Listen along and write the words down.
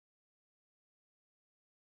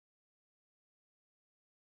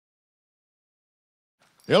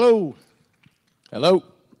Hello. Hello.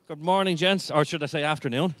 Good morning, gents, or should I say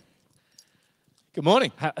afternoon? Good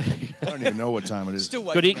morning. I don't even know what time it is. Still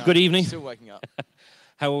Good, waking up. good evening. Still waking up.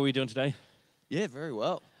 How are we doing today? Yeah, very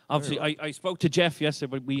well. Obviously, Very I spoke to Jeff yesterday,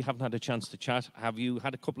 but we haven't had a chance to chat. Have you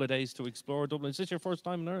had a couple of days to explore Dublin? Is this your first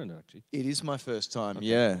time in Ireland, actually? It is my first time.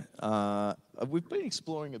 Yeah. We've been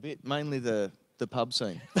exploring a bit, mainly the pub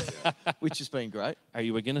scene, which has been great. Are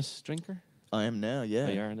you a Guinness drinker? I am now. Yeah.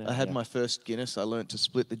 Oh, you are now, I had yeah. my first Guinness. I learnt to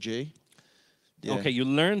split the G. Yeah. Okay, you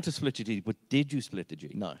learned to split your G, but did you split the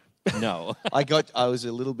G? No. No. I was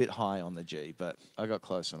a little bit high on the G, but I got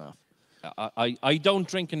close enough. I don't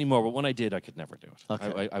drink anymore, but when I did, I could never do it.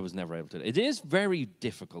 Okay. I was never able to. It is a very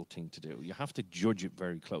difficult thing to do. You have to judge it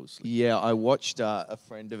very closely. Yeah, I watched a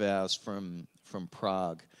friend of ours from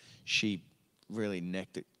Prague. She really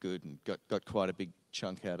necked it good and got quite a big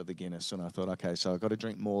chunk out of the Guinness. And I thought, okay, so I've got to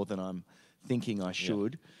drink more than I'm thinking I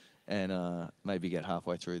should, and maybe get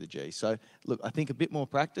halfway through the G. So look, I think a bit more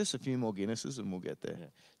practice, a few more Guinnesses, and we'll get there. Yeah.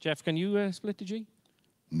 Jeff, can you split the G?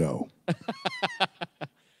 No.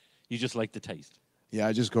 You just like the taste. Yeah,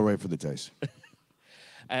 I just go right for the taste.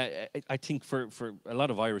 I think for a lot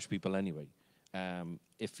of Irish people anyway,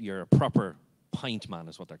 if you're a proper pint man,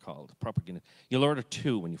 is what they're called, proper Guinness, you'll order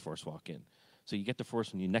two when you first walk in. So you get the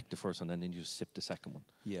first one, you neck the first one, and then you sip the second one.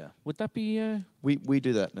 Yeah. Would that be... We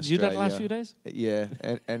do that in Did you Australia. do that the last few days? Yeah,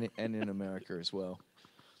 and in America as well.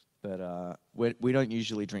 But we don't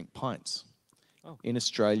usually drink pints. Oh. In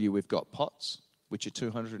Australia, we've got pots, which are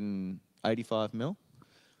 285 mil.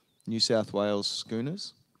 New South Wales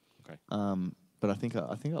schooners. Okay. But I think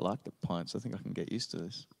I like the pints. I think I can get used to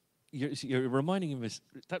this. You're reminding me of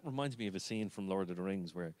that reminds me of a scene from Lord of the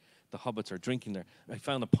Rings where the hobbits are drinking there. I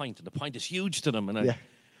found a pint, and the pint is huge to them. And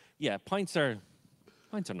pints are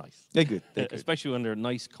nice. They're good. They're good. Especially when they're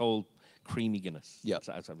nice, cold, creamy Guinness. Yeah.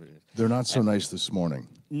 That's what it is. They're not so nice this morning.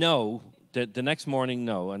 No, the next morning,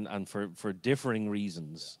 no, and for differing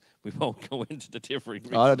reasons. We won't go into the differing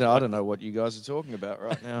reasons. I don't know what you guys are talking about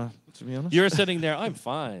right now, to be honest. You're sitting there, I'm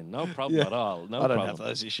fine, no problem at all. No I don't problem. have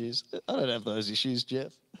those issues. I don't have those issues,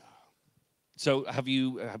 Jeff. So have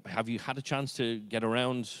you had a chance to get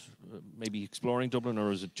around, maybe exploring Dublin,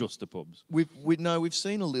 or is it just the pubs? We've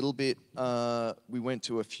seen a little bit. We went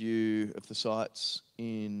to a few of the sites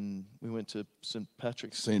we went to St.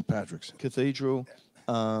 Patrick's Cathedral,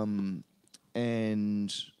 and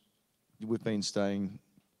we've been staying,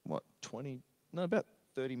 about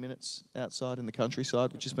 30 minutes outside in the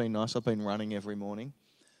countryside, which has been nice. I've been running every morning,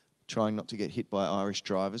 trying not to get hit by Irish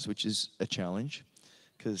drivers, which is a challenge,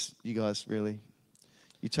 because you guys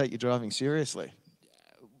you take your driving seriously.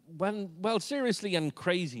 Well, seriously, and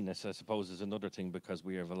craziness, I suppose, is another thing, because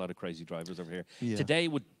we have a lot of crazy drivers over here. Yeah. Today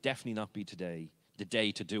would definitely not be the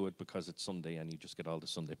day to do it, because it's Sunday and you just get all the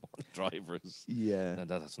Sunday morning drivers. Yeah. And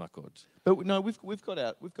that's not good. But no, we've got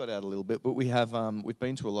out a little bit, but we've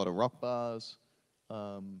been to a lot of rock bars.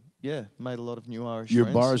 Made a lot of new Irish Your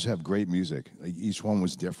friends. bars have great music. Like, each one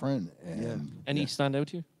was different. And Any stand out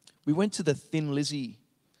to you? We went to the Thin Lizzy.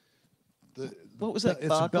 What was that It's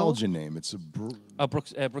bar a Belgian name. It's a...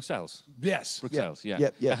 Bruxelles. Yes. Bruxelles, yeah.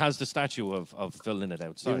 Yep. It has the statue of Phil in it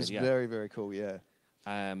outside. It was yeah. very, very cool, yeah.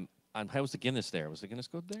 And how was the Guinness there? Was the Guinness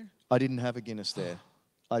good there? I didn't have a Guinness there.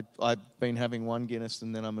 I've been having one Guinness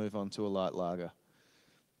and then I move on to a light lager.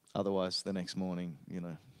 Otherwise, the next morning,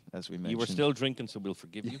 as we mentioned. You were still drinking, so we'll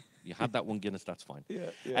forgive you. You had that one Guinness, that's fine.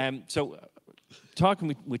 Yeah. So,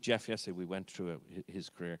 talking with Jeff yesterday, we went through his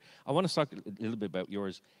career. I want to talk a little bit about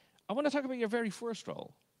yours. I want to talk about your very first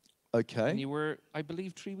role. Okay. And you were, I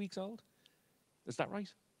believe, 3 weeks old. Is that right?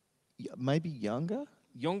 Yeah, maybe younger?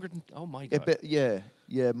 Younger than... Oh, my Yeah, God.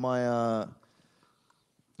 yeah.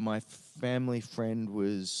 My family friend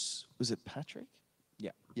was it Patrick?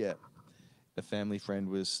 Yeah. Yeah. A family friend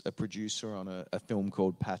was a producer on a film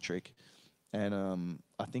called Patrick. And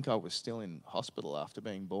I think I was still in hospital after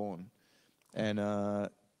being born. And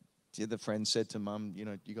the friend said to Mum,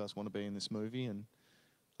 you guys want to be in this movie? And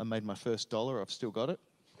I made my first dollar. I've still got it.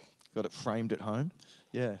 Got it framed at home.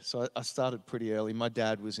 Yeah, so I started pretty early. My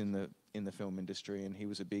dad was in the film industry, and he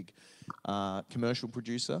was a big commercial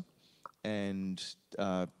producer and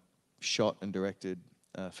shot and directed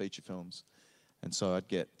feature films. And so I'd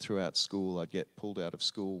get pulled out of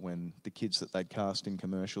school when the kids that they'd cast in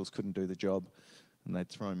commercials couldn't do the job, and they'd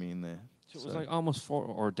throw me in there. So it was like almost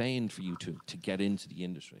foreordained for you to get into the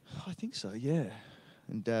industry. I think so, yeah.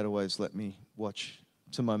 And Dad always let me watch,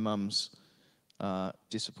 to my mum's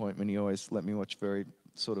disappointment, he always let me watch very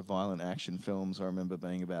sort of violent action films. I remember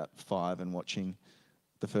being about 5 and watching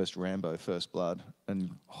the first Rambo, First Blood,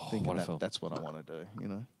 and thinking what a film. that's what I want to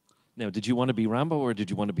do, Now, did you want to be Rambo, or did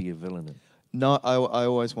you want to be a villain? No, I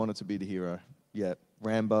always wanted to be the hero. Yeah,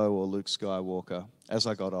 Rambo or Luke Skywalker. As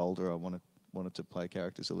I got older, I wanted to play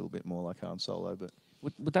characters a little bit more like Han Solo. But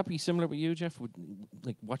Would that be similar with you, Jeff?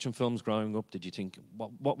 Like watching films growing up, did you think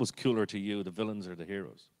what was cooler to you, the villains or the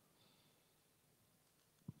heroes?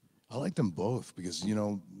 I like them both because, you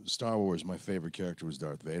know, Star Wars, my favorite character was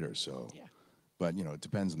Darth Vader. So, Yeah. but you know, it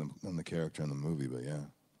depends on the character in the movie. But yeah,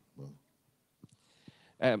 well,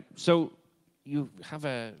 So you have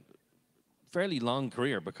a fairly long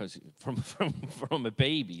career because from a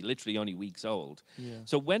baby, literally only weeks old. Yeah.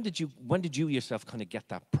 So when did you yourself kind of get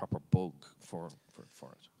that proper bug for it?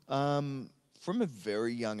 From a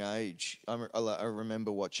very young age, I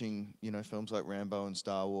remember watching, you know, films like Rambo and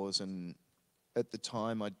Star Wars, and at the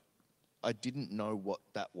time I didn't know what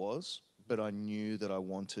that was, but I knew that I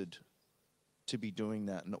wanted to be doing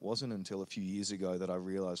that, and it wasn't until a few years ago that I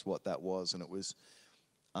realized what that was, and it was,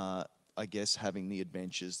 I guess, having the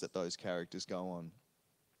adventures that those characters go on,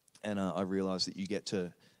 and I realized that you get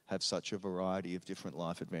to have such a variety of different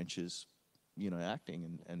life adventures, you know,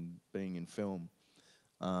 acting and being in film.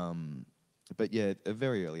 But yeah, at a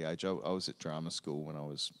very early age, I was at drama school when I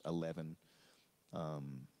was 11.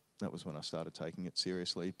 That was when I started taking it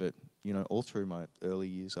seriously. But you know, all through my early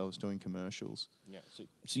years, I was doing commercials. Yeah. So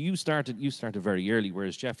you started very early,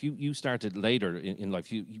 whereas Jeff, you started later in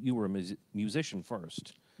life. You were a musician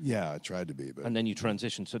first, yeah, I tried to be, but and then you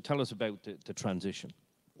transitioned. So tell us about the transition.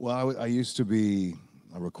 well, I used to be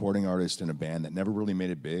a recording artist in a band that never really made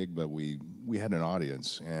it big, but we had an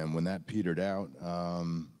audience, and when that petered out,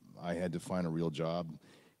 I had to find a real job.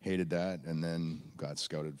 Hated that, and then got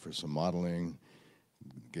scouted for some modeling.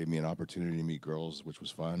 Gave me an opportunity to meet girls, which was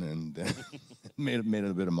fun, and then made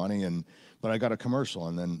a bit of money. But I got a commercial,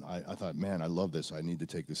 and then I thought, man, I love this. I need to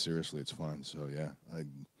take this seriously. It's fun. So yeah, I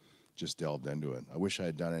just delved into it. I wish I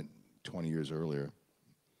had done it 20 years earlier.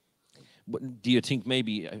 Do you think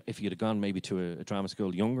maybe if you'd have gone maybe to a drama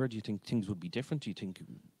school younger, do you think things would be different? Do you think?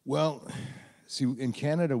 Well, see, in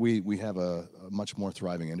Canada, we have a much more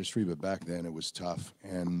thriving industry, but back then it was tough.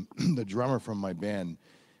 And the drummer from my band,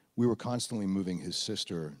 we were constantly moving his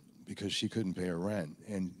sister because she couldn't pay her rent.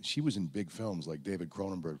 And she was in big films like David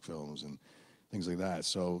Cronenberg films and things like that.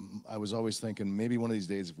 So I was always thinking maybe one of these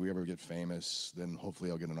days if we ever get famous, then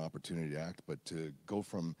hopefully I'll get an opportunity to act. But to go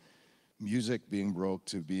from music being broke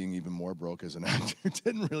to being even more broke as an actor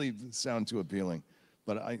didn't really sound too appealing.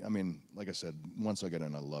 But I mean, like I said, once I get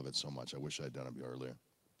in, I love it so much. I wish I'd done it earlier.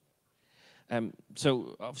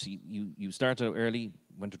 So obviously you started out early,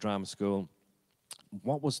 went to drama school.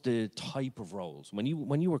 What was the type of roles when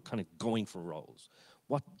you were kind of going for roles?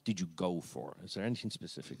 What did you go for? Is there anything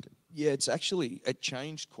specifically? Yeah, it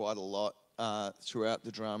changed quite a lot throughout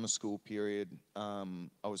the drama school period.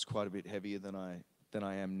 I was quite a bit heavier than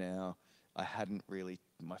I am now.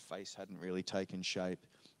 My face hadn't really taken shape,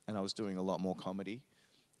 and I was doing a lot more comedy.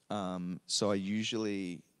 So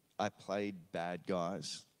I played bad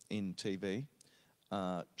guys in TV,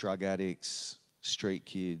 drug addicts, street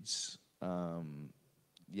kids.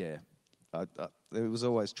 Yeah, there was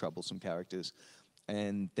always troublesome characters.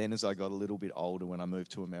 And then as I got a little bit older, when I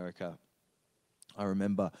moved to America, I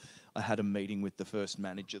remember I had a meeting with the first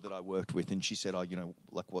manager that I worked with, and she said, "Oh, you know,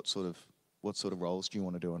 like what sort of roles do you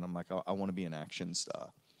want to do?" And I'm like, I want to be an action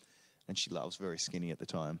star. And I was very skinny at the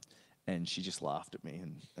time, and she just laughed at me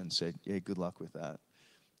and said, "Yeah, good luck with that."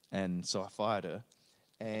 And so I fired her.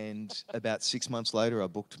 And about 6 months later, I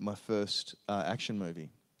booked my first action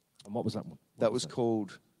movie. And what was that one? That was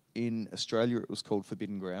called, in Australia, it was called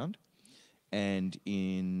Forbidden Ground. And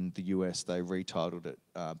in the US, they retitled it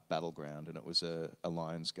Battleground, and it was a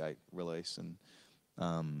Lionsgate release. And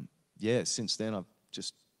yeah, since then, I've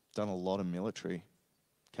just done a lot of military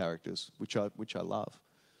characters, which I love.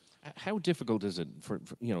 How difficult is it for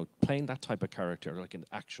playing that type of character, like an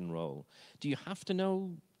action role? Do you have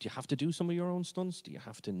to do some of your own stunts? Do you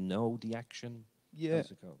have to know the action? Yeah,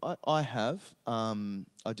 How's it go? I have.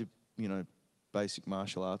 I did, basic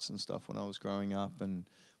martial arts and stuff when I was growing up, and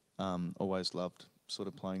always loved sort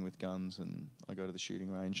of playing with guns. And I go to the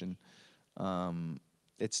shooting range, and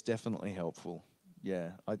it's definitely helpful.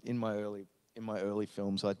 Yeah, in my early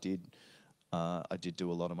films, I did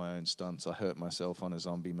do a lot of my own stunts. I hurt myself on a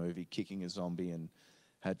zombie movie, kicking a zombie, and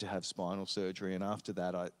had to have spinal surgery. And after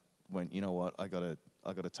that, I went, you know what, I gotta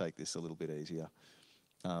take this a little bit easier.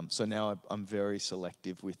 So now I'm very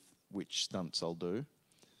selective with which stunts I'll do.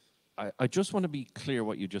 I just want to be clear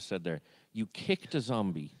what you just said there. You kicked a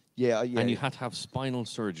zombie. Yeah. And you had to have spinal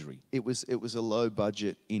surgery. It was a low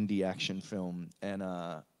budget indie action film, and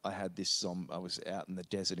I had this I was out in the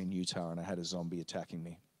desert in Utah, and I had a zombie attacking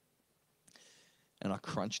me. and I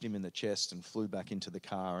crunched him in the chest and flew back into the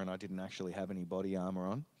car, and I didn't actually have any body armor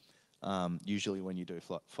on. Usually when you do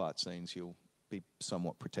fight scenes, you'll be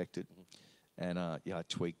somewhat protected. And yeah, I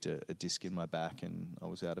tweaked a disc in my back, and I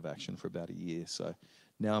was out of action for about a year. So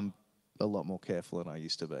now I'm a lot more careful than I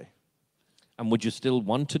used to be. And would you still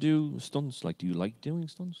want to do stunts? Like, do you like doing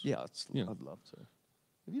stunts? Yeah, Yeah. I'd love to.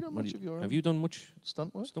 Have you done What do much you- of your own Have you done much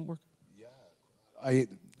stunt work? stunt work? I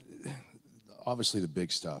obviously the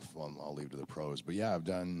big stuff I'll leave to the pros, but yeah, I've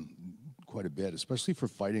done quite a bit, especially for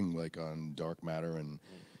fighting, like on Dark Matter and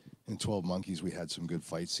in 12 Monkeys. We had some good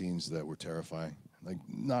fight scenes that were terrifying. Like,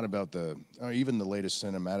 not about or even the latest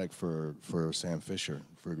cinematic for Sam Fisher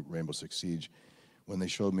for Rainbow Six Siege. When they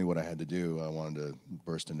showed me what I had to do, I wanted to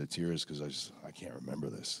burst into tears because I can't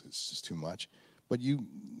remember this. It's just too much. But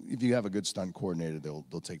if you have a good stunt coordinator,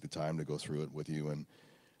 they'll take the time to go through it with you.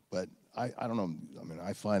 But I don't know. I mean,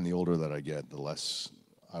 I find the older that I get, the less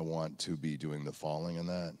I want to be doing the falling and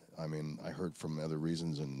that. I mean, I heard from other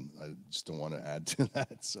reasons, and I just don't want to add to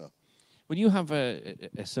that. So, Well, you have a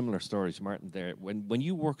similar story to Martin there. When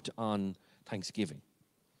you worked on Thanksgiving,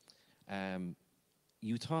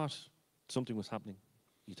 you thought something was happening.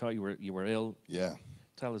 You thought you were ill. yeah.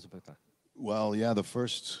 Tell us about that. Well, yeah, I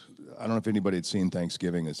don't know if anybody had seen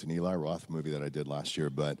Thanksgiving. It's an Eli Roth movie that I did last year,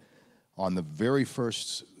 but on the very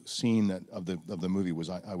first scene of the movie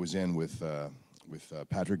I was in with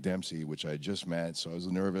Patrick Dempsey, which I had just met, so I was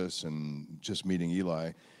nervous and just meeting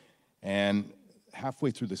Eli. And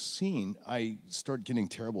halfway through the scene, I started getting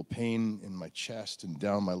terrible pain in my chest and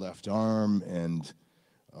down my left arm, and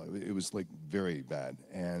it was like very bad.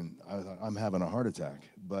 And I thought, I'm having a heart attack.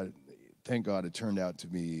 But thank God it turned out to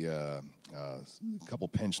be a couple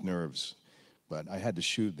pinched nerves. But I had to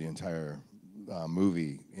shoot the entire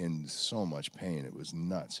movie in so much pain. It was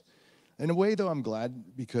nuts. In a way, though, I'm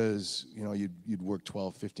glad because, you'd work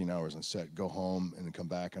 12, 15 hours on set, go home, and then come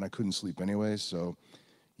back. And I couldn't sleep anyways, so,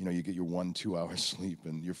 you get your 1-2 hours sleep,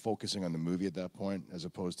 and you're focusing on the movie at that point as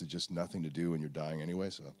opposed to just nothing to do and you're dying anyway,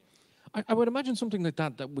 so. I would imagine something like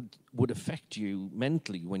that would affect you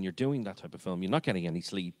mentally when you're doing that type of film. You're not getting any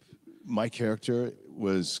sleep. My character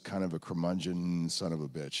was kind of a curmudgeon son of a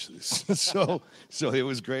bitch. so it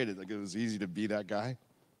was great. It was easy to be that guy.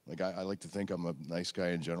 Like, I like to think I'm a nice guy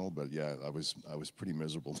in general, but yeah, I was pretty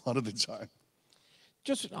miserable a lot of the time.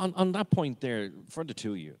 Just on that point there, for the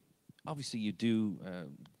two of you, obviously you do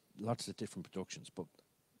lots of different productions, but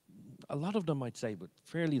a lot of them, I'd say, but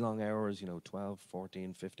fairly long hours, 12,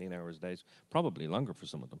 14, 15 hours days, probably longer for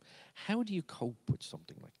some of them. How do you cope with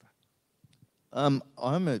something like that?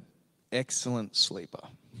 I'm an excellent sleeper.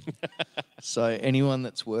 So anyone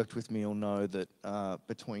that's worked with me will know that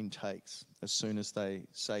between takes, as soon as they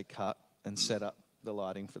say cut and set up the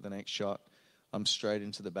lighting for the next shot, I'm straight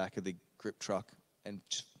into the back of the grip truck and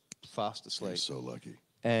fast asleep. You're so lucky.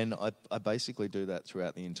 And I basically do that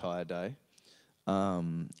throughout the entire day.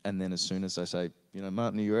 And then as soon as they say,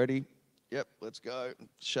 Martin, are you ready? Yep, let's go.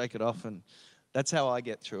 Shake it off. And that's how I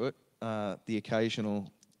get through it. The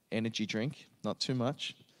occasional energy drink, not too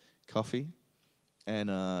much, coffee,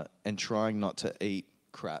 and trying not to eat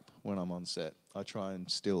crap when I'm on set. I try and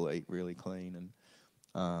still eat really clean.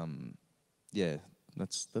 And yeah,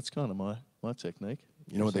 that's kind of my technique.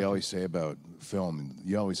 You know what they always say about film?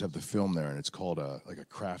 You always have the film there, and it's called like a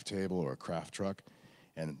craft table or a craft truck.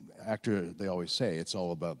 And they always say it's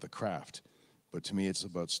all about the craft. But to me, it's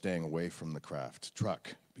about staying away from the craft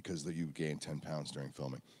truck because you gain 10 pounds during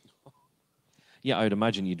filming. Yeah, I'd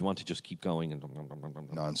imagine you'd want to just keep going and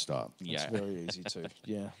Nonstop. yeah. It's very easy to,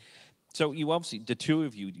 yeah. So you obviously, the two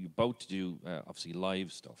of you both do obviously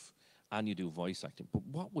live stuff, and you do voice acting. But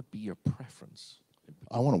what would be your preference?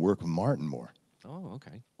 I want to work with Martin more. Oh,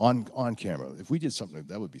 okay. On camera. If we did something,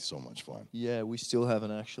 that would be so much fun. Yeah, we still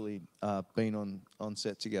haven't actually been on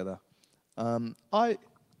set together. I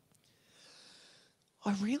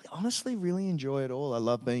really, honestly, really enjoy it all. I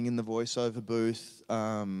love being in the voiceover booth.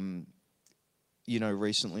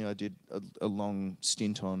 Recently I did a long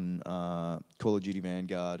stint on Call of Duty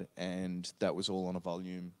Vanguard, and that was all on a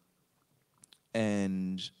volume.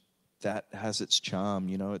 And that has its charm.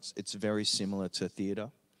 It's very similar to theatre.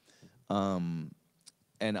 And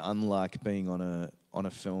unlike being on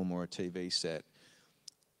a film or a TV set,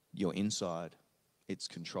 you're inside. It's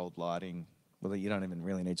controlled lighting. Well, you don't even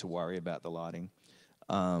really need to worry about the lighting.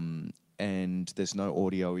 And there's no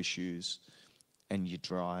audio issues. And you're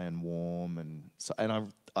dry and warm. And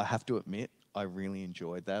I have to admit, I really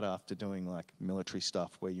enjoyed that after doing like military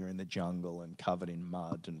stuff where you're in the jungle and covered in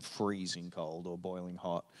mud and freezing cold or boiling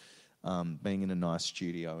hot. Being in a nice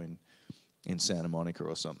studio in Santa Monica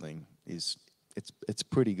or something it's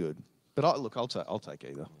pretty good. But I'll take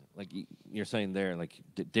either. Like you're saying there, like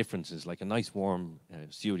the difference is like a nice warm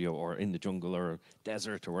studio or in the jungle or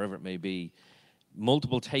desert or wherever it may be.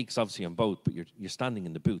 Multiple takes, obviously, on both, but you're standing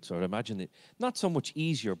in the booth. So I'd imagine it not so much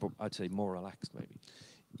easier, but I'd say more relaxed, maybe.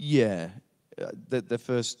 Yeah, the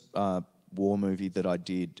first war movie that I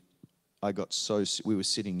did, we were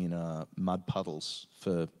sitting in mud puddles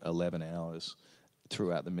for 11 hours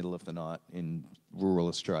throughout the middle of the night in rural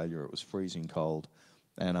Australia. It was freezing cold,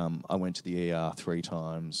 and I went to the ER 3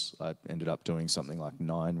 times. I ended up doing something like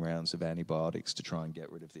 9 rounds of antibiotics to try and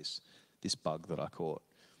get rid of this bug that I caught.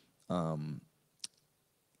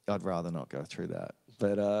 I'd rather not go through that,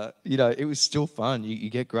 but it was still fun. You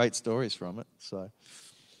get great stories from it. So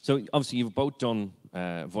obviously you've both done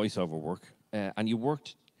voiceover work, and you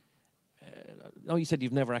worked. No, you said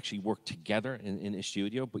you've never actually worked together in a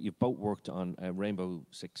studio, but you've both worked on Rainbow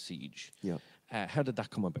Six Siege. Yeah. How did that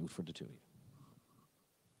come about for the two of you?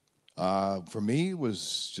 For me, it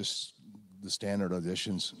was just the standard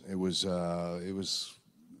auditions. It was a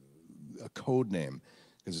code name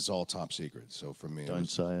because it's all top secret. So for me, Don't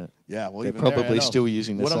say it. Yeah, well, They're even there, I probably know. still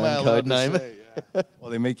using the What am I same allowed code to name. say? Yeah.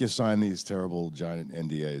 Well, they make you sign these terrible giant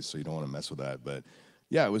NDAs, so you don't want to mess with that. But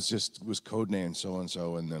yeah, it was code name so and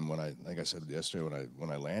so. And then like I said yesterday,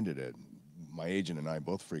 when I landed it, my agent and I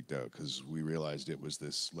both freaked out because we realized it was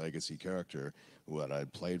this legacy character that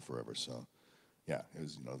I'd played forever. So yeah, it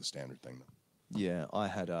was the standard thing. Yeah,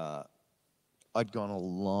 I'd gone a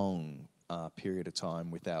long period of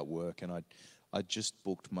time without work, and I'd just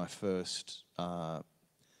booked my first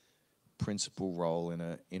principal role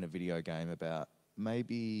in a video game about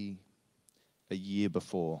maybe a year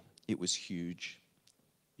before. It was huge.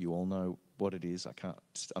 You all know what it is.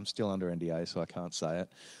 I'm still under NDA, so I can't say it.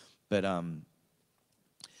 But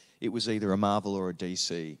it was either a Marvel or a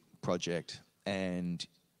DC project, and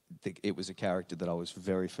it was a character that I was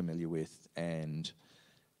very familiar with, and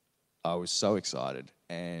I was so excited.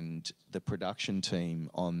 And the production team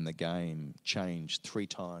on the game changed 3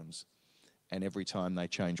 times, and every time they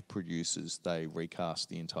changed producers, they recast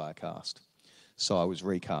the entire cast. So I was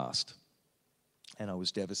recast, and I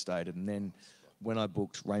was devastated. And then when I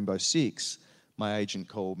booked Rainbow Six, my agent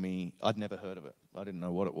called me. I'd never heard of it. I didn't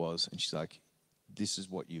know what it was. And she's like, "This is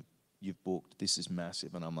what you've booked. This is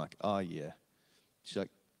massive." And I'm like, "Oh, yeah." She's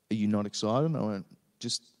like, "Are you not excited?" And I went,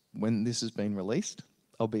 "Just when this has been released,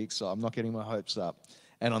 I'll be excited. I'm not getting my hopes up."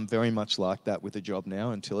 And I'm very much like that with a job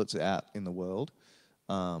now until it's out in the world.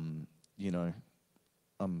 I'm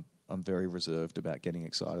very reserved about getting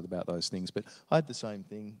excited about those things. But I had the same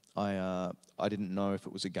thing. I didn't know if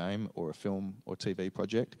it was a game or a film or TV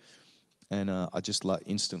project, and I just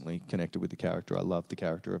instantly connected with the character. I loved the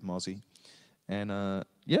character of Mozzie, and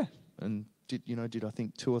did I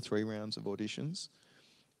think 2 or 3 rounds of auditions,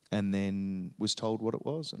 and then was told what it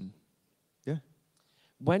was, and yeah.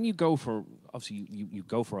 When you go for, obviously you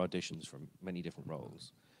go for auditions for many different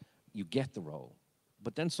roles, you get the role,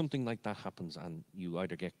 but then something like that happens and you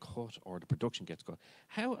either get cut or the production gets cut.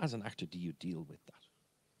 How, as an actor, do you deal with that?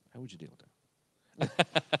 How would you deal with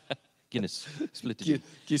that? Guinness, split the G.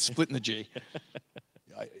 You're splitting the G.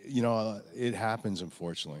 It happens,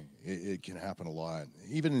 unfortunately. It can happen a lot.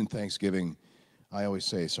 Even in Thanksgiving, I always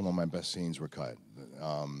say some of my best scenes were cut.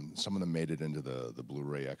 Some of them made it into the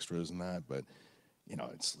Blu-ray extras and that, but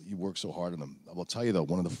you work so hard on them. I will tell you though,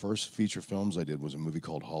 one of the first feature films I did was a movie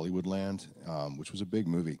called Hollywoodland, which was a big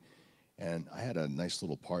movie. And I had a nice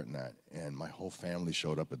little part in that, and my whole family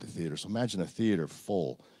showed up at the theater. So imagine a theater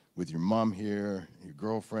full with your mom here, your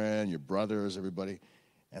girlfriend, your brothers, everybody.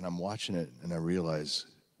 And I'm watching it, and I realize,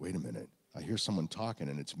 wait a minute, I hear someone talking,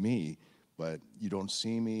 and it's me, but you don't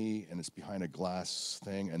see me, and it's behind a glass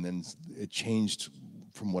thing. And then it changed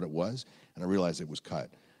from what it was, and I realized it was cut.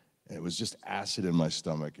 And it was just acid in my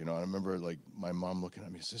stomach, And I remember, like, my mom looking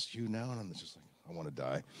at me, "Is this you now?" And I'm just like, I want to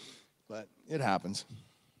die. But it happens.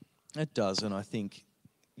 It does, and I think,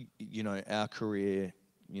 our career,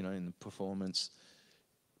 in the performance,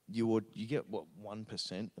 you get,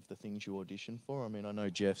 1% of the things you audition for? I mean, I know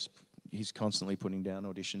he's constantly putting down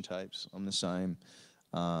audition tapes. I'm the same,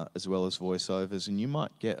 as well as voiceovers. And you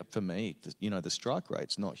might get, for me, the strike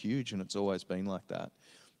rate's not huge, and it's always been like that.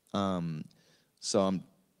 So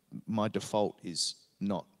my default is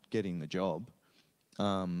not getting the job.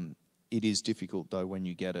 It is difficult though when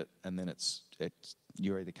you get it, and then it's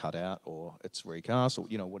you're either cut out or it's recast or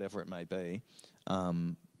whatever it may be.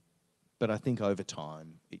 But I think over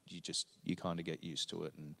time you kind of get used to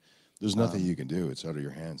it, and There's nothing you can do. It's out of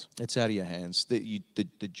your hands. it's out of your hands. The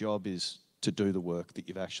job is to do the work that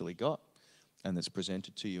you've actually got and that's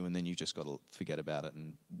presented to you, and then you just got to forget about it.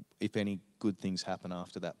 And if any good things happen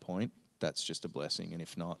after that point, that's just a blessing. And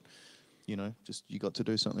if not, just you got to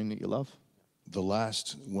do something that you love.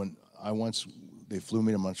 They flew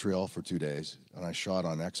me to Montreal for 2 days, and I shot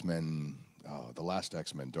on X-Men, the last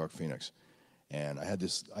X-Men, Dark Phoenix. And I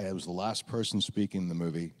was the last person speaking in the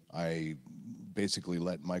movie. I basically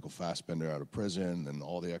let Michael Fassbender out of prison, and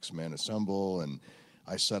all the X-Men assemble, and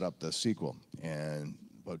I set up the sequel. And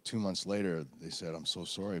about 2 months later, they said, "I'm so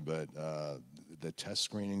sorry, but the test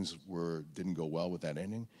screenings didn't go well with that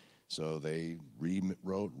ending." So they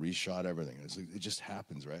rewrote, reshot everything. It just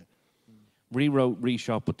happens, right? Rewrote,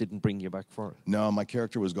 reshot, but didn't bring you back for it. No, my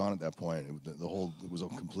character was gone at that point. It was a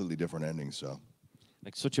completely different ending. So,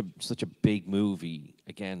 like such a big movie,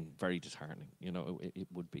 again, very disheartening. It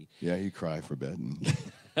would be. Yeah, you cry for a bit.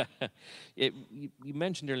 You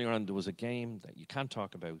mentioned earlier on there was a game that you can't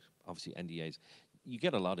talk about. Obviously, NDAs. You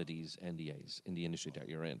get a lot of these NDAs in the industry that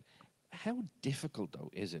you're in. How difficult though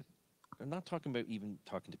is it? I'm not talking about even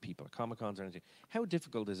talking to people at Comic-Cons or anything. How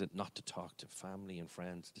difficult is it not to talk to family and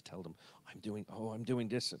friends to tell them, I'm doing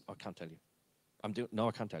this. I can't tell you. No,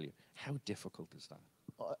 I can't tell you. How difficult is that?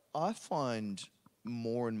 I find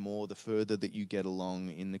more and more the further that you get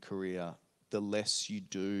along in the career, the less you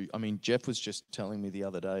do. I mean, Jeff was just telling me the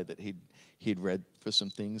other day that he'd read for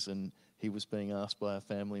some things, and he was being asked by a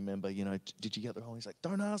family member, did you get the role? He's like,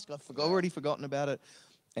 don't ask, I've already forgotten about it.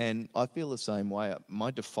 And I feel the same way. My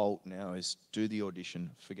default now is do the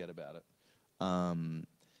audition, forget about it.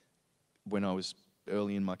 When I was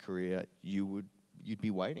early in my career, you'd be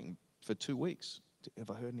waiting for 2 weeks. Have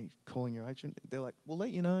I heard any calling your agent? They're like, we'll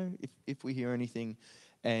let you know if we hear anything.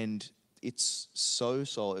 And it's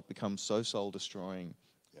it becomes so soul destroying.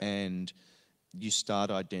 Yeah. And you start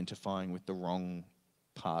identifying with the wrong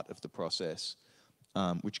part of the process,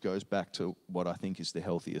 which goes back to what I think is the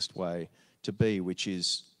healthiest way to be, which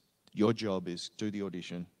is your job is do the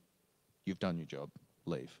audition, you've done your job,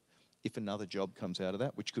 leave. If another job comes out of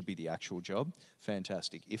that, which could be the actual job,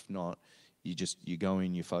 fantastic. If not, you go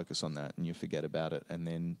in, you focus on that, and you forget about it, and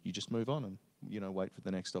then you just move on and wait for the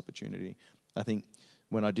next opportunity. I think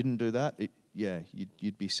when I didn't do that,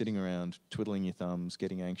 you'd be sitting around twiddling your thumbs,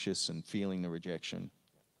 getting anxious, and feeling the rejection.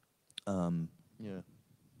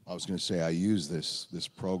 I was going to say, I use this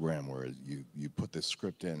program where you put this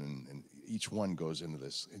script in, and each one goes into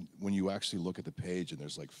this. And when you actually look at the page and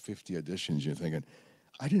there's like 50 auditions, you're thinking,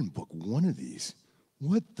 I didn't book one of these.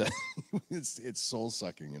 What the? It's soul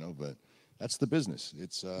sucking, but that's the business.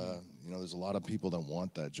 It's, there's a lot of people that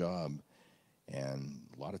want that job and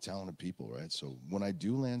a lot of talented people, right? So when I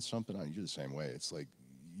do land something on, you're the same way. It's like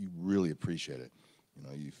you really appreciate it.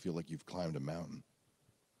 You feel like you've climbed a mountain.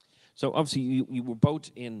 So obviously you were both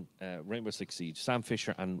in Rainbow Six Siege, Sam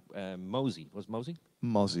Fisher and Mosey. Was Mosey?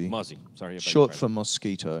 Mozzie. Mozzie, sorry. Short for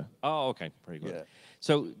mosquito. Oh, okay, very good. Yeah.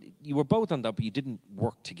 So you were both on that, but you didn't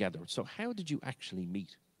work together. So how did you actually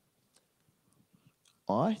meet?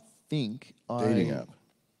 I think Dating app.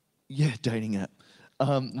 Yeah, dating app.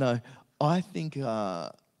 No, I think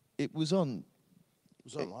it was on. It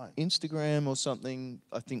was online. Instagram or something.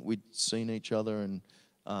 I think we'd seen each other and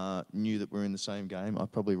knew that we're in the same game. I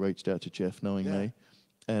probably reached out to Jeff knowing me.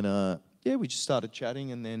 And we just started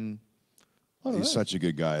chatting, and then He's such a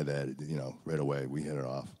good guy that, right away we hit it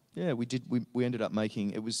off. Yeah, we did. We ended up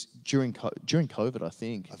making, it was during COVID, I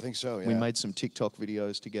think. I think so, yeah. We made some TikTok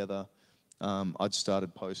videos together. I'd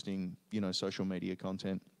started posting, social media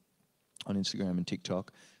content on Instagram and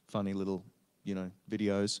TikTok, funny little,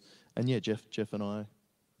 videos. And yeah, Jeff and I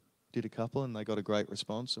did a couple, and they got a great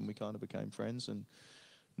response, and we kind of became friends. And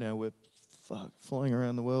now we're flying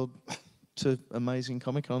around the world to amazing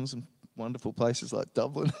Comic-Cons and wonderful places like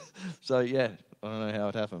Dublin. So yeah, I don't know how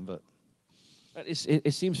it happened, but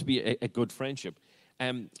it seems to be a good friendship.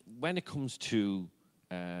 When it comes to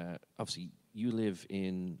obviously you live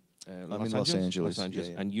in I'm in Los Angeles, yeah.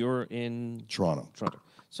 And you're in Toronto.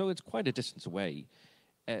 So it's quite a distance away.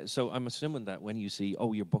 So I'm assuming that when you see,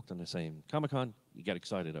 you're booked on the same Comic-Con, you get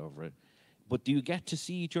excited over it. But do you get to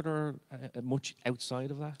see each other much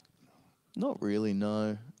outside of that? Not really,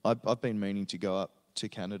 no. I've been meaning to go up to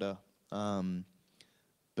Canada.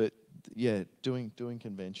 But yeah, doing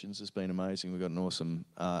conventions has been amazing. We've got an awesome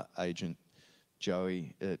agent,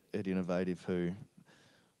 Joey, at Innovative, who,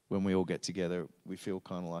 when we all get together, we feel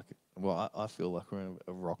kind of like, I feel like we're in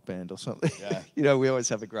a rock band or something. Yeah. We always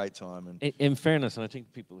have a great time. And in fairness, and I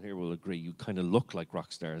think people here will agree, you kind of look like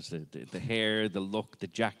rock stars. The hair, the look, the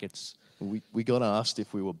jackets. We got asked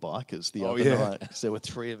if we were bikers the other night, because there were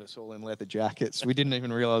 3 of us all in leather jackets. We didn't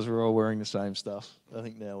even realise we were all wearing the same stuff. I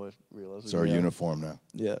think now we've realised. It's our uniform now.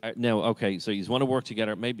 Yeah. Now, okay, so you want to work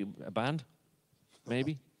together, maybe a band?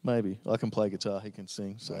 Maybe? Maybe. I can play guitar, he can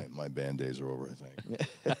sing. So My band days are over,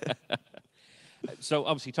 I think. So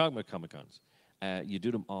obviously, talking about Comic Cons, you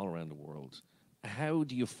do them all around the world. How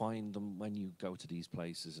do you find them when you go to these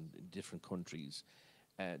places in different countries?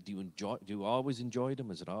 Do you enjoy? Do you always enjoy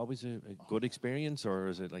them? Is it always a good experience, or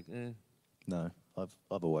is it like, eh? No,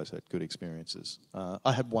 I've always had good experiences.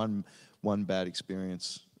 I had one bad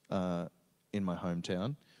experience in my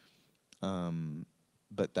hometown,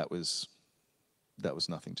 but that was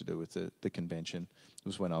nothing to do with the convention. It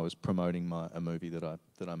was when I was promoting a movie that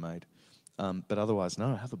I made. But otherwise,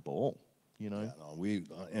 no, have a ball. You know. Yeah,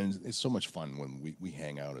 no, and it's so much fun when we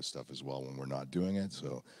hang out and stuff as well when we're not doing it.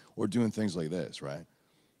 So or doing things like this, right?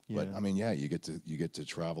 But Yeah. I mean, yeah, you get to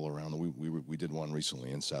travel around. We did one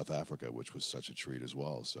recently in South Africa, which was such a treat as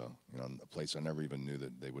well. So a place I never even knew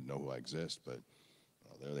that they would know who I exist, but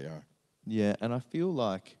there they are. Yeah, and I feel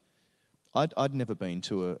like I'd never been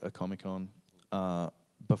to a Comic-Con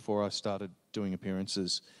before I started doing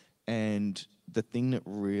appearances, and the thing that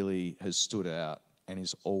really has stood out and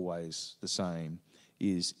is always the same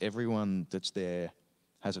is everyone that's there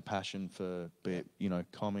has a passion for, be it,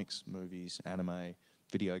 comics, movies, anime,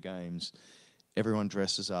 video games. Everyone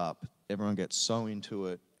dresses up, everyone gets so into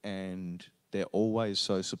it, and they're always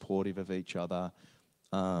so supportive of each other,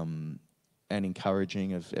 and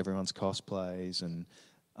encouraging of everyone's cosplays, and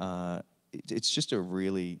it's just a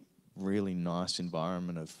really, really nice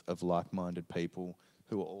environment of like-minded people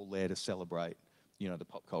who are all there to celebrate, the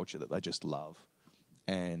pop culture that they just love,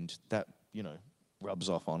 and that, rubs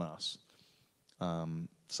off on us.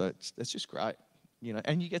 So it's just great,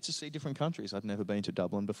 and you get to see different countries. I'd never been to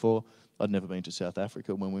Dublin before. I'd never been to South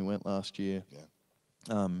Africa when we went last year.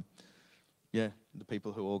 Yeah. Yeah, the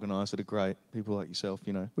people who organise it are great. People like yourself,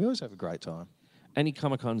 we always have a great time. Any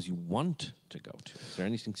Comic Cons you want to go to? Is there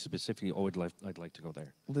anything specifically? Oh, I'd like to go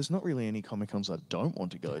there. Well, there's not really any Comic Cons I don't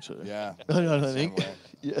want to go to. Yeah. I don't Same think. way.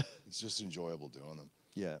 Yeah. It's just enjoyable doing them.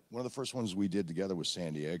 Yeah. One of the first ones we did together was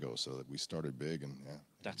San Diego, so that we started big, and yeah.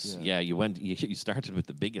 That's you started with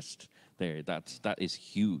the biggest there. That is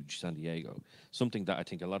huge, San Diego. Something that I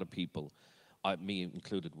think a lot of people, me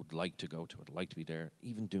included, would like to go to. I'd like to be there.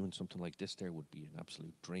 Even doing something like this there would be an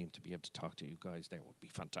absolute dream. To be able to talk to you guys there would be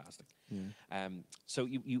fantastic. Yeah. So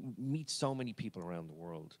you meet so many people around the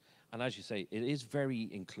world, and as you say, it is very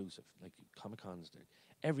inclusive. Like Comic Cons,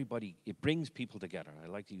 everybody, it brings people together. I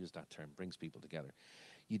like to use that term, brings people together.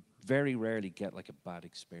 You very rarely get like a bad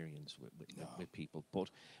experience with people. But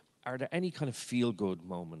are there any kind of feel-good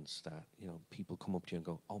moments that people come up to you and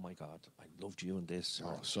go, "Oh my God, I loved you in this"?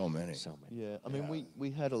 Oh, so many. So many. Yeah. I mean,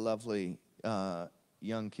 we had a lovely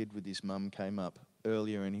young kid with his mum came up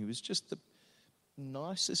earlier, and he was just the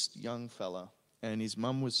nicest young fella, and his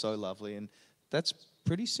mum was so lovely, and that's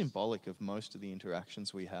pretty symbolic of most of the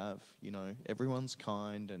interactions we have. Everyone's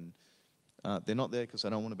kind, and they're not there because they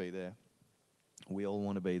don't want to be there. We all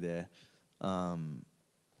want to be there.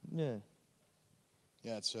 Yeah.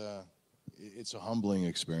 Yeah, it's a humbling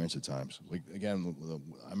experience at times. Like again,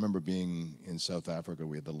 I remember being in South Africa.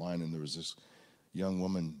 We had the line, and there was this young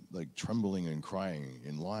woman like trembling and crying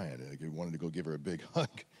in line. Like, I wanted to go give her a big hug,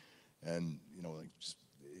 and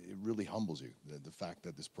it really humbles you. The fact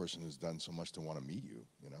that this person has done so much to want to meet you.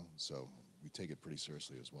 So we take it pretty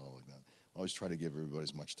seriously as well. Like that, always try to give everybody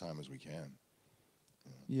as much time as we can.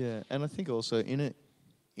 Yeah, and I think also in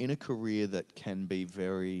a career that can be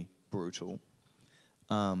very brutal.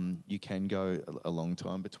 You can go a long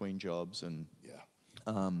time between jobs, and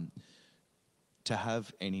to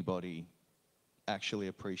have anybody actually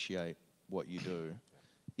appreciate what you do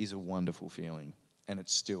is a wonderful feeling, and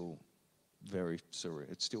it's still very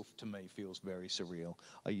surreal. It still, to me, feels very surreal.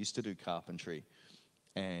 I used to do carpentry,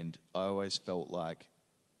 and I always felt like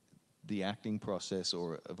the acting process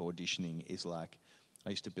of auditioning is like, I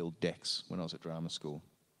used to build decks when I was at drama school.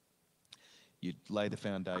 You'd lay the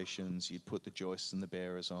foundations, you'd put the joists and the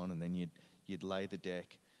bearers on, and then you'd lay the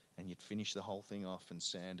deck, and you'd finish the whole thing off and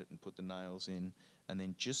sand it and put the nails in, and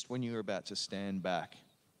then just when you were about to stand back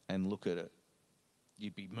and look at it,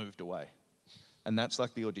 you'd be moved away. And that's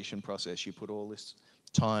like the audition process. You put all this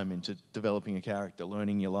time into developing a character,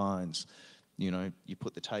 learning your lines. You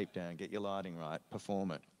put the tape down, get your lighting right, perform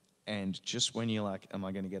it. And just when you're like, am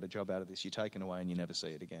I going to get a job out of this, you're taken away and you never see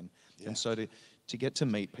it again. Yeah. And so to get to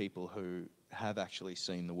meet people who have actually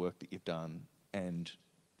seen the work that you've done and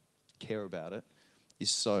care about it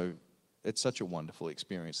it's such a wonderful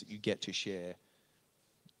experience that you get to share,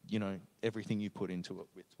 everything you put into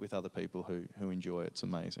it with other people who enjoy it. It's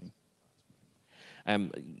amazing. I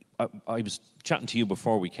was chatting to you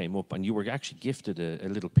before we came up, and you were actually gifted a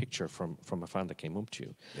little picture from a fan that came up to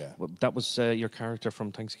you. Yeah. Well, that was your character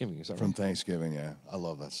from Thanksgiving, is that From right? Thanksgiving, yeah. I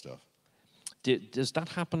love that stuff. Does that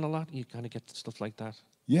happen a lot? You kind of get stuff like that?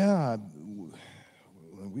 Yeah,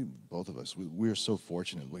 we both of us, we're so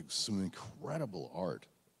fortunate. Like some incredible art.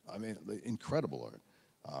 I mean, incredible art.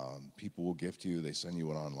 People will gift you. They send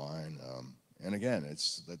you it online. And again,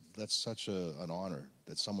 that's such an honor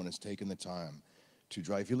that someone has taken the time to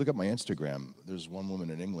draw. If you look at my Instagram, there's one woman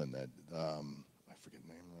in England that I forget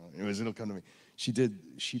the name. Anyways, it'll come to me. She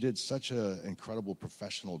did such an incredible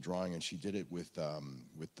professional drawing, and she did it with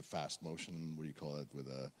the fast motion. What do you call it? With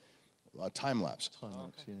a time lapse. Time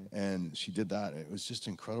lapse, yeah. And she did that. And it was just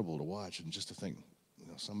incredible to watch, and just to think,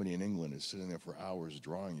 somebody in England is sitting there for hours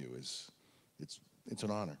drawing you it's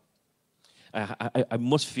an honor. I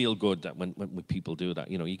must feel good that when people do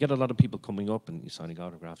that, you get a lot of people coming up and you're signing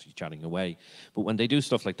autographs, you're chatting away. But when they do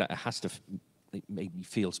stuff like that, it has to make me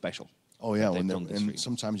feel special. Oh yeah, and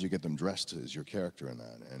sometimes you get them dressed as your character in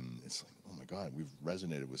that, and it's like, oh my God, we've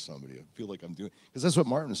resonated with somebody. I feel like I'm doing, because that's what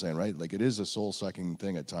Martin was saying, right? Like it is a soul-sucking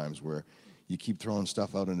thing at times where you keep throwing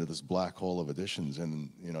stuff out into this black hole of editions,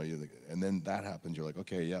 and and then that happens. You're like,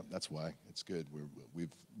 okay, yeah, that's why it's good.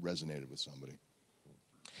 We've resonated with somebody.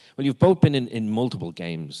 Well, you've both been in multiple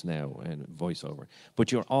games now and voiceover,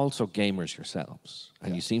 but you're also gamers yourselves,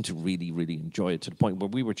 and you seem to really, really enjoy it to the point where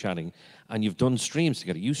we were chatting, and you've done streams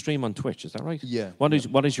together. You stream on Twitch, is that right? Yeah. What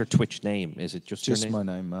is your Twitch name? Is it just your name? my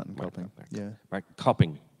name, Martin Copping. Yeah. Right,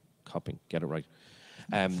 Copping, get it right.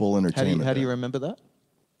 Full entertainment. How do you remember that?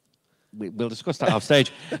 We'll discuss that off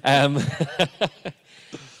stage.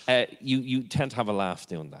 You tend to have a laugh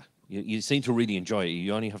doing that. You seem to really enjoy it.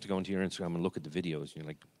 You only have to go into your Instagram and look at the videos. You're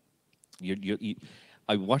like,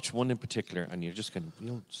 I watched one in particular, and you're just kind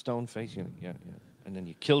of stone face. You're like, yeah. And then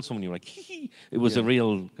you kill someone. You're like, hee hee. It was a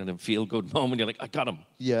real kind of feel good moment. You're like, I got him.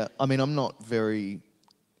 Yeah, I mean, I'm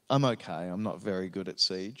okay. I'm not very good at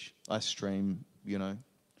Siege. I stream,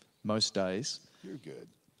 most days. You're good.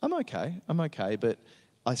 I'm okay, but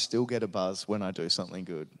I still get a buzz when I do something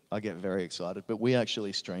good. I get very excited. But we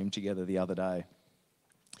actually streamed together the other day,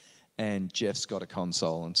 and Jeff's got a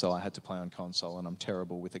console, and so I had to play on console, and I'm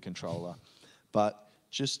terrible with a controller. But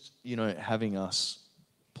just, having us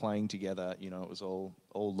playing together, it was all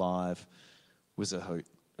live, was a hoot.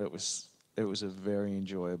 It was a very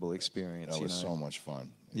enjoyable experience. That was so much fun.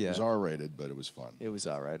 Yeah. It was R-rated, but it was fun. It was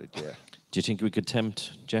R-rated, yeah. Do you think we could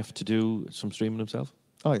tempt Jeff to do some streaming himself?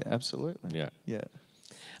 Oh, yeah, absolutely. Yeah. Yeah.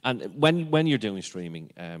 And when you're doing streaming,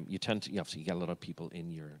 you tend to, obviously you get a lot of people in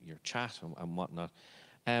your chat and whatnot.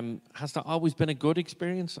 Has that always been a good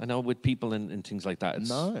experience? I know with people and things like that, it's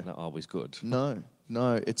not always good. No,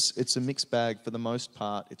 it's a mixed bag. For the most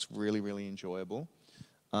part, it's really, really enjoyable.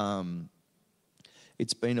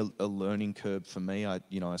 It's been a learning curve for me. I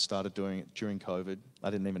started doing it during COVID. I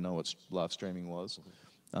didn't even know what live streaming was,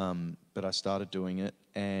 but I started doing it,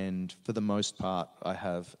 and for the most part, I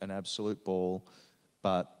have an absolute ball.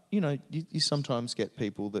 But you sometimes get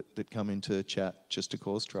people that come into chat just to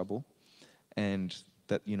cause trouble, and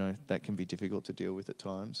that can be difficult to deal with at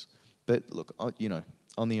times. But look,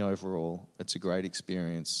 on the overall, it's a great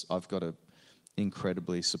experience. I've got an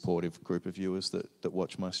incredibly supportive group of viewers that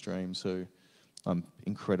watch my streams who I'm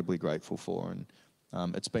incredibly grateful for, and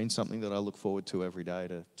it's been something that I look forward to every day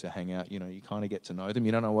to hang out. You kind of get to know them.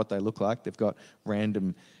 You don't know what they look like. They've got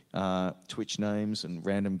random Twitch names and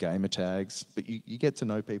random gamer tags, but you get to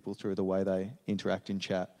know people through the way they interact in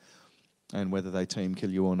chat and whether they team kill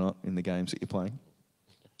you or not in the games that you're playing.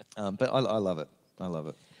 But I love it. I love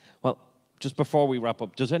it. Well, just before we wrap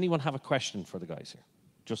up, does anyone have a question for the guys here?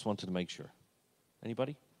 Just wanted to make sure.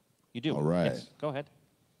 Anybody? You do? All right. Yes, go ahead.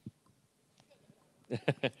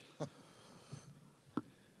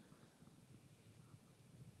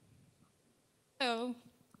 Hello,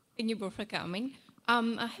 thank you both for coming. I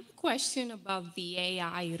have a question about the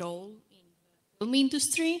AI role in the film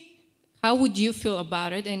industry. How would you feel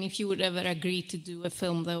about it, and if you would ever agree to do a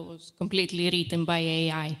film that was completely written by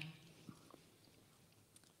AI?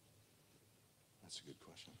 That's a good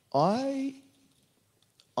question.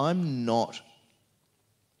 I'm not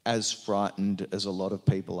as frightened as a lot of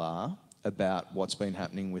people are about what's been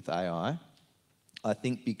happening with AI. I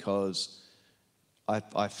think because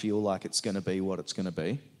I feel like it's going to be what it's going to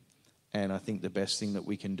be, and I think the best thing that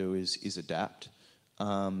we can do is adapt.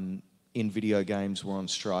 In video games, we're on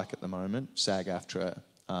strike at the moment. SAG-AFTRA,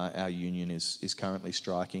 our union, is currently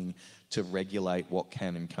striking to regulate what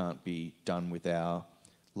can and can't be done with our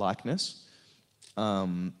likeness,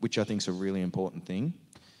 which I think is a really important thing.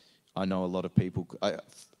 I know a lot of people.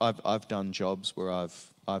 I've done jobs where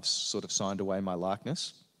I've sort of signed away my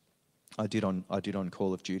likeness. I did on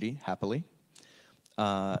Call of Duty happily,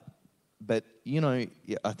 but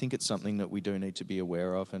I think it's something that we do need to be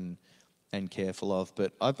aware of and careful of.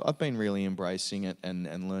 But I've been really embracing it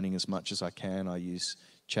and learning as much as I can. I use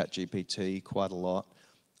ChatGPT quite a lot,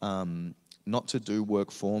 not to do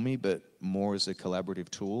work for me, but more as a collaborative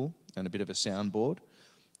tool and a bit of a soundboard.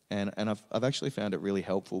 And I've actually found it really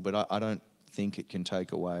helpful, but I don't think it can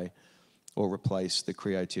take away or replace the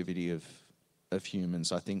creativity of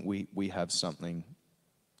humans. I think we have something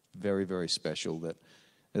very, very special that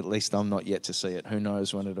at least I'm not yet to see it. Who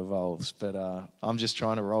knows when it evolves? But I'm just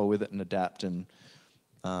trying to roll with it and adapt. And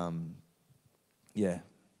yeah,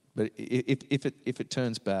 but if it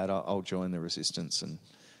turns bad, I'll join the resistance, and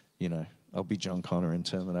you know, I'll be John Connor in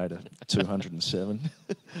Terminator 207.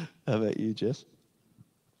 How about you, Jeff?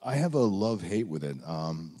 I have a love-hate with it.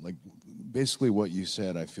 Like basically what you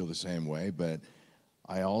said, I feel the same way, but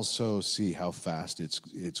I also see how fast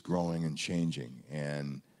it's growing and changing.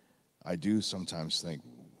 And I do sometimes think,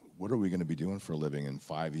 what are we going to be doing for a living in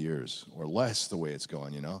 5 years or less, the way it's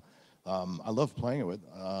going, you know? I love playing it with.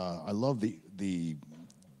 I love the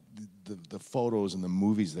photos and the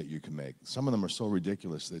movies that you can make. Some of them are so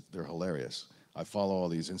ridiculous that they're hilarious. I follow all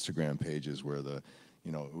these Instagram pages where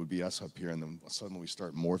you know, it would be us up here, and then suddenly we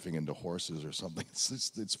start morphing into horses or something.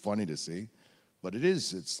 It's funny to see, but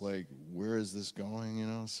it's like, where is this going? You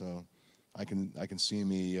know, so I can see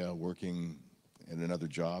me working in another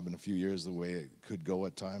job in a few years, the way it could go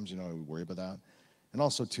at times. You know, I worry about that, and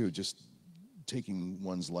also too, just taking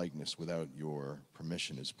one's likeness without your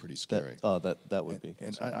permission is pretty scary. That would be.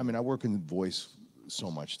 And I mean, I work in voice so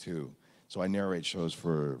much too. So I narrate shows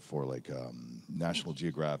for like National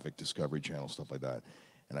Geographic, Discovery Channel, stuff like that.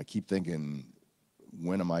 And I keep thinking,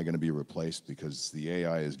 when am I going to be replaced? Because the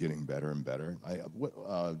AI is getting better and better.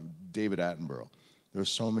 David Attenborough. There's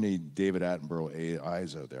so many David Attenborough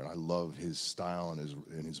AIs out there. I love his style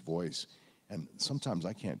and his voice. And sometimes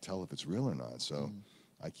I can't tell if it's real or not. So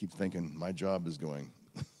I keep thinking my job is going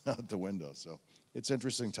out the window. So it's an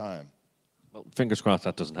interesting time. Well, fingers crossed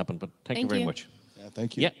that doesn't happen, but thank you very much. Yeah,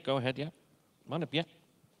 thank you. Yeah, go ahead, yeah. Come on up, yeah.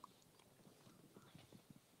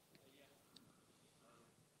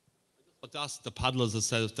 But ask the paddlers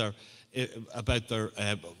themselves there about their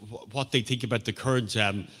what they think about the current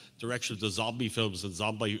direction of the zombie films and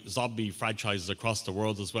zombie franchises across the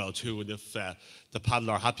world as well too, and if the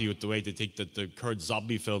paddler are happy with the way they think that the current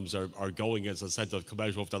zombie films are going, as I said, they've come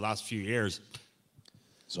out over the last few years.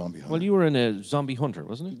 Zombie Hunter. Well, you were in a Zombie Hunter,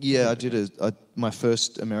 wasn't it? Yeah, I did my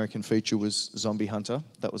first American feature was Zombie Hunter.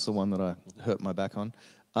 That was the one that I hurt my back on.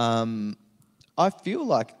 I feel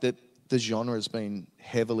like that the genre has been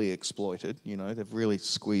heavily exploited. You know, they've really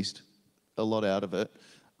squeezed a lot out of it.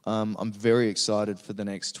 I'm very excited for the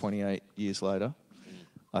next 28 years later.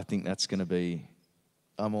 I think that's going to be,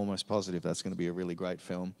 I'm almost positive that's going to be a really great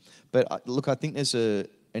film. But look, I think there's an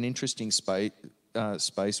interesting space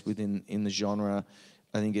within the genre.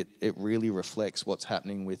 I think it really reflects what's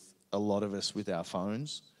happening with a lot of us with our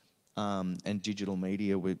phones and digital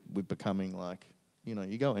media. We're becoming like, you know,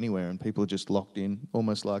 you go anywhere and people are just locked in,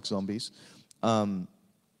 almost like zombies. But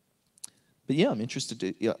yeah, I'm interested.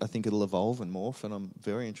 I think it'll evolve and morph, and I'm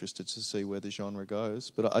very interested to see where the genre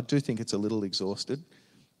goes. But I do think it's a little exhausted.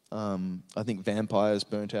 I think vampires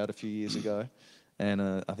burnt out a few years ago, and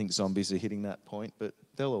I think zombies are hitting that point. But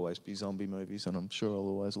there'll always be zombie movies, and I'm sure I'll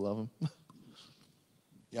always love them.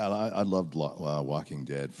 Yeah, I loved Walking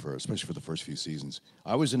Dead, especially for the first few seasons.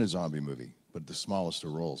 I was in a zombie movie, but the smallest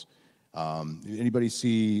of roles. Anybody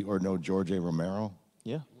see or know George A. Romero?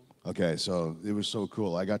 Yeah. Okay, so it was so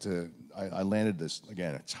cool. I landed this,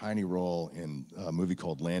 again, a tiny role in a movie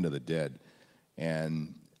called Land of the Dead.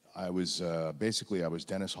 And I was basically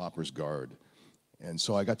Dennis Hopper's guard. And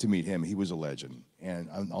so I got to meet him. He was a legend. And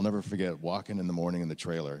I'll never forget walking in the morning in the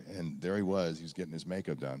trailer, and there he was getting his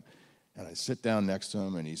makeup done. And I sit down next to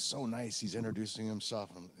him, and he's so nice. He's introducing himself.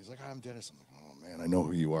 And he's like, "Hi, I'm Dennis." I'm like, "Oh, man, I know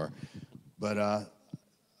who you are." But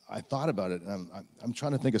I thought about it, and I'm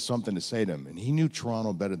trying to think of something to say to him. And he knew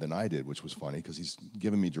Toronto better than I did, which was funny, because he's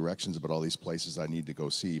giving me directions about all these places I need to go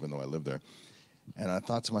see, even though I live there. And I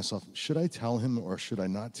thought to myself, should I tell him or should I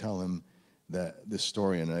not tell him this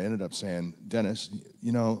story? And I ended up saying, "Dennis,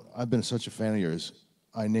 you know, I've been such a fan of yours.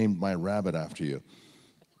 I named my rabbit after you."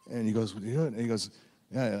 And he goes, "Yeah." And he goes,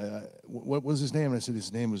 "Yeah, what was his name?" And I said,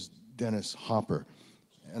 "His name was Dennis Hopper."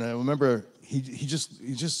 And I remember he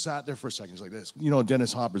just sat there for a second. He's like this. You know,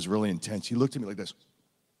 Dennis Hopper's really intense. He looked at me like this.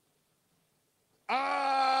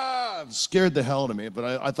 Scared the hell out of me.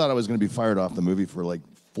 But I thought I was going to be fired off the movie for like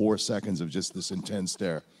 4 seconds of just this intense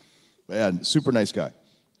stare. But yeah, super nice guy.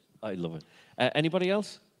 I love it. Anybody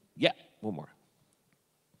else? Yeah, one more.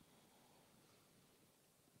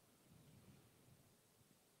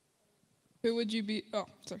 Who would you be? Oh,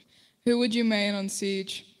 sorry. Who would you main on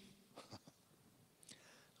Siege?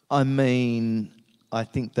 I mean, I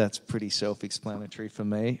think that's pretty self-explanatory for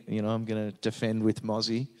me. You know, I'm going to defend with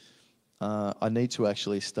Mozzie. I need to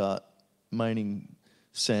actually start maining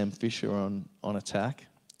Sam Fisher on attack.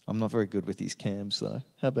 I'm not very good with his cams, though.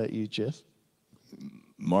 How about you, Jeff?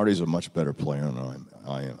 Marty's a much better player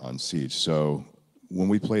on Siege. So when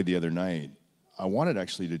we played the other night, I wanted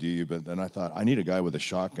actually to do you, but then I thought I need a guy with a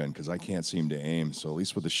shotgun because I can't seem to aim. So at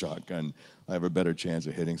least with a shotgun, I have a better chance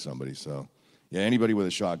of hitting somebody. So yeah, anybody with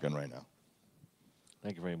a shotgun right now.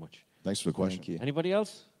 Thank you very much. Thanks for the question. Thank you. Anybody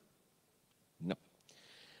else? No.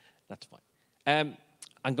 That's fine.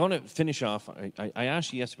 I'm going to finish off. I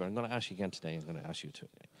asked you yesterday, but I'm going to ask you again today. I'm going to ask you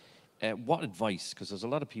today. What advice, because there's a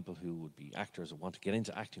lot of people who would be actors or want to get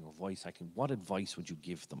into acting or voice acting, what advice would you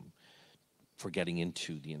give them for getting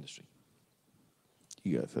into the industry?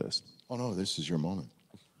 You go first. Oh no, this is your moment.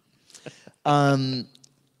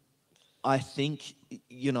 I think,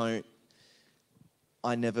 you know,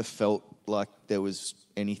 I never felt like there was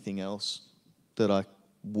anything else that I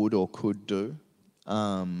would or could do.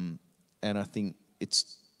 And I think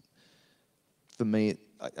it's, for me,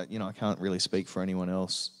 I can't really speak for anyone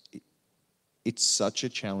else. It's such a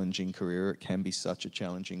challenging career. It can be such a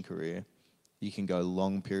challenging career. You can go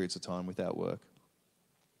long periods of time without work.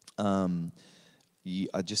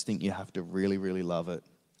 I just think you have to really, really love it.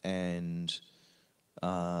 And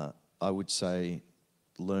I would say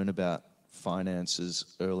learn about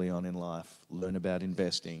finances early on in life, learn about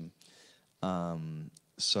investing,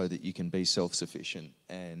 so that you can be self-sufficient.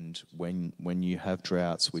 And when you have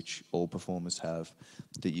droughts, which all performers have,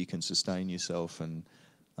 that you can sustain yourself and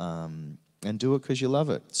do it because you love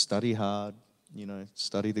it. Study hard, you know,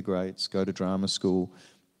 study the greats, go to drama school.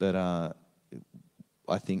 But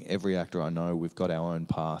I think every actor I know, we've got our own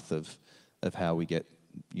path of how we get,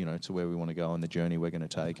 you know, to where we want to go on the journey we're going to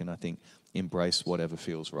take. And I think embrace whatever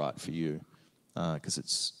feels right for you, because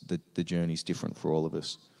it's the journey's different for all of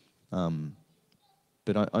us.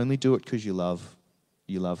 But I only do it because you love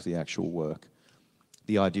the actual work.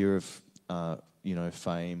 The idea of you know,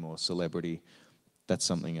 fame or celebrity, that's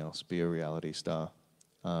something else. Be a reality star.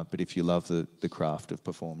 But if you love the craft of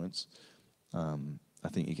performance, I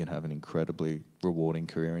think you can have an incredibly rewarding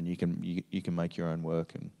career, and you can make your own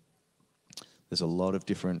work. And there's a lot of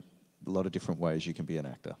different ways you can be an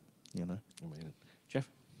actor. You know. Amazing. Jeff?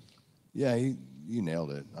 Yeah, you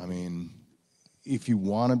nailed it. I mean, if you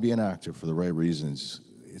want to be an actor for the right reasons,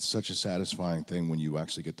 it's such a satisfying thing when you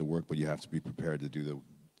actually get the work, but you have to be prepared to do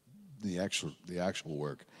the actual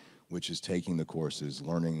work, which is taking the courses,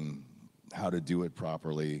 learning how to do it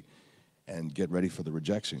properly, and get ready for the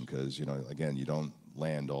rejection. Because, you know, again, you don't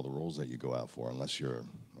land all the roles that you go out for unless you're,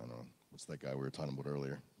 I don't know, what's that guy we were talking about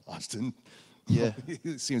earlier? Austin? Yeah.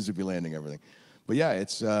 He seems to be landing everything. But yeah,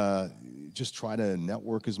 it's just try to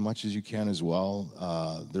network as much as you can as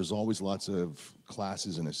well. There's always lots of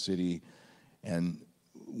classes in a city. And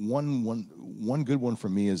one good one for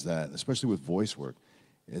me is that, especially with voice work,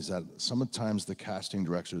 is that sometimes the casting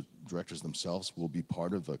directors themselves will be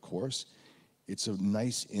part of the course. It's a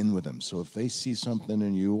nice in with them. So if they see something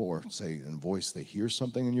in you, or say in voice, they hear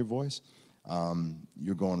something in your voice,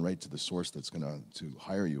 you're going right to the source that's going to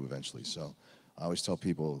hire you eventually. So I always tell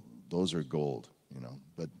people those are gold, you know.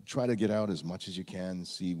 But try to get out as much as you can,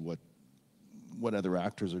 see what other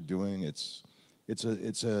actors are doing. It's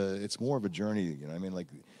more of a journey, you know. I mean, like,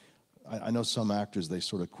 I know some actors, they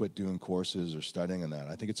sort of quit doing courses or studying and that.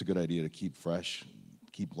 I think it's a good idea to keep fresh,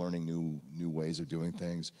 keep learning new ways of doing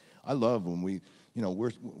things. I love when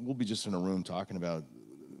we'll be just in a room talking about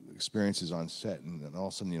experiences on set, and all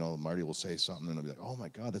of a sudden, you know, Marty will say something, and I'll be like, "Oh my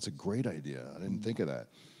God, that's a great idea! I didn't think of that."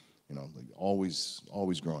 You know, like always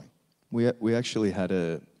growing. We actually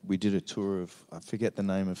we did a tour of, I forget the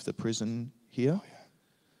name of the prison here. Oh,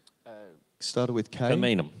 yeah. Started with K.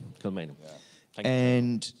 Kilmainham. Yeah.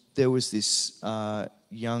 And there was this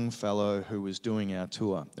young fellow who was doing our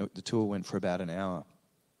tour. The tour went for about an hour.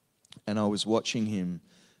 And I was watching him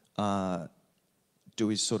do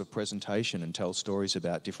his sort of presentation and tell stories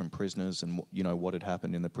about different prisoners and, you know, what had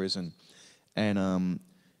happened in the prison. And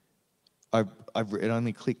it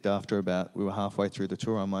only clicked after we were halfway through the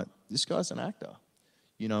tour. I'm like, this guy's an actor,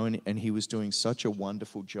 you know, and he was doing such a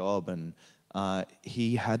wonderful job. And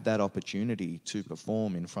he had that opportunity to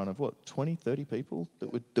perform in front of 20, 30 people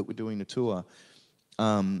that were doing the tour.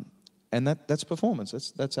 And that's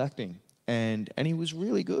performance, that's acting. And he was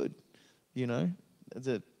really good, you know.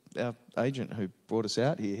 Our agent who brought us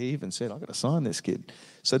out here, he even said, I've got to sign this kid.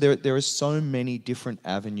 So there are so many different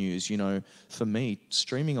avenues, you know. For me,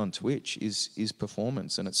 streaming on Twitch is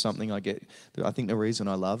performance, and it's something I think the reason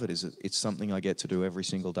I love it is it's something I get to do every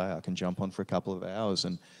single day. I can jump on for a couple of hours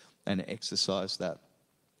and exercise that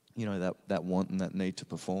you know, that want and that need to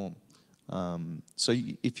perform. So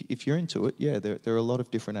if you're into it, yeah, there are a lot of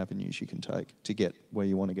different avenues you can take to get where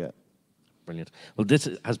you want to get. Brilliant. Well, this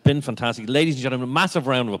has been fantastic. Ladies and gentlemen, massive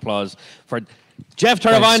round of applause for Jeff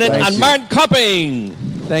Teravainen Thank and you. Martin Copping.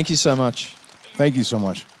 Thank you so much. Thank you so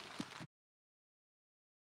much.